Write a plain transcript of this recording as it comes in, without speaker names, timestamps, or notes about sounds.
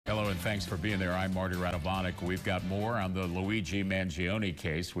Hello and thanks for being there. I'm Marty Radovanik. We've got more on the Luigi Mangione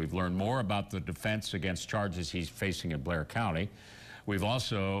case. We've learned more about the defense against charges he's facing in Blair County. We've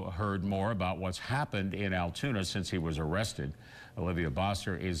also heard more about what's happened in Altoona since he was arrested. Olivia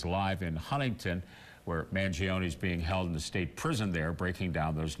Bosser is live in Huntingdon, where Mangione is being held in the state prison there, breaking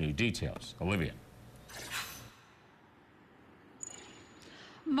down those new details. Olivia.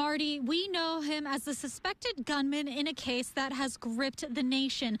 Marty, we know him as the suspected gunman in a case that has gripped the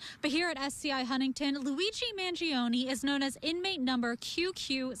nation. But here at SCI Huntingdon, Luigi Mangione is known as inmate number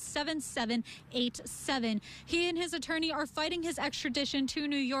QQ7787. He and his attorney are fighting his extradition to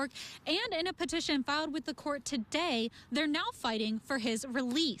New York, and in a petition filed with the court today, they're now fighting for his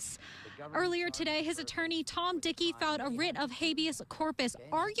release. Earlier today, his attorney, Tom Dickey, filed a writ of habeas corpus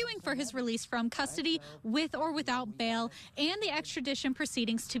arguing for his release from custody with or without bail and the extradition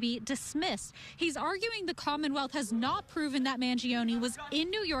proceedings to be dismissed. He's arguing the Commonwealth has not proven that Mangione was in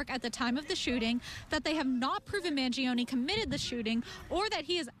New York at the time of the shooting, that they have not proven Mangione committed the shooting, or that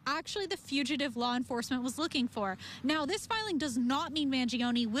he is actually the fugitive law enforcement was looking for. Now, this filing does not mean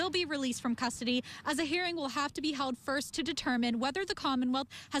Mangione will be released from custody, as a hearing will have to be held first to determine whether the Commonwealth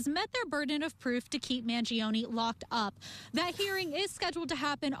has met their burden of proof to keep Mangione locked up. That hearing is scheduled to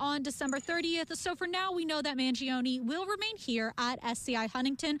happen on December 30th, so for now we know that Mangione will remain here at SCI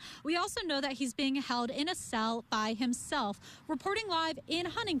Huntingdon. We also know that he's being held in a cell by himself. Reporting live in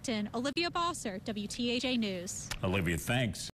Huntingdon, Olivia Bosser, WTAJ News. Olivia, thanks.